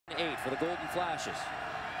for the Golden Flashes.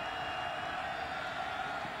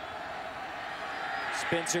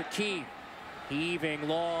 Spencer Key, heaving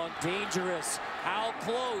long, dangerous. How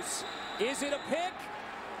close? Is it a pick?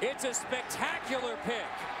 It's a spectacular pick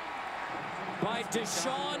by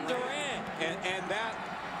Deshaun Durant. And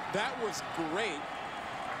that was great.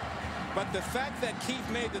 But the fact that Keith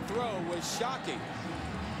made the throw was shocking.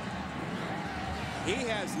 He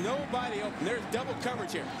has nobody open. There's double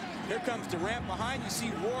coverage here. Here comes Durant behind. You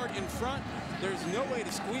see Ward in front. There's no way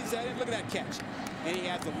to squeeze that in. Look at that catch. And he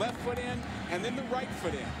has the left foot in and then the right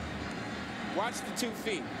foot in. Watch the 2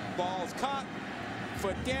 feet. Ball's caught.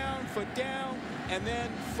 Foot down, and then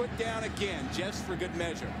foot down again, just for good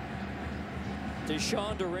measure.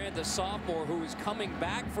 Deshaun Durant, the sophomore, who is coming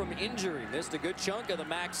back from injury, missed a good chunk of the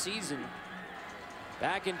MAC season.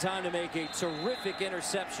 Back in time to make a terrific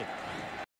interception.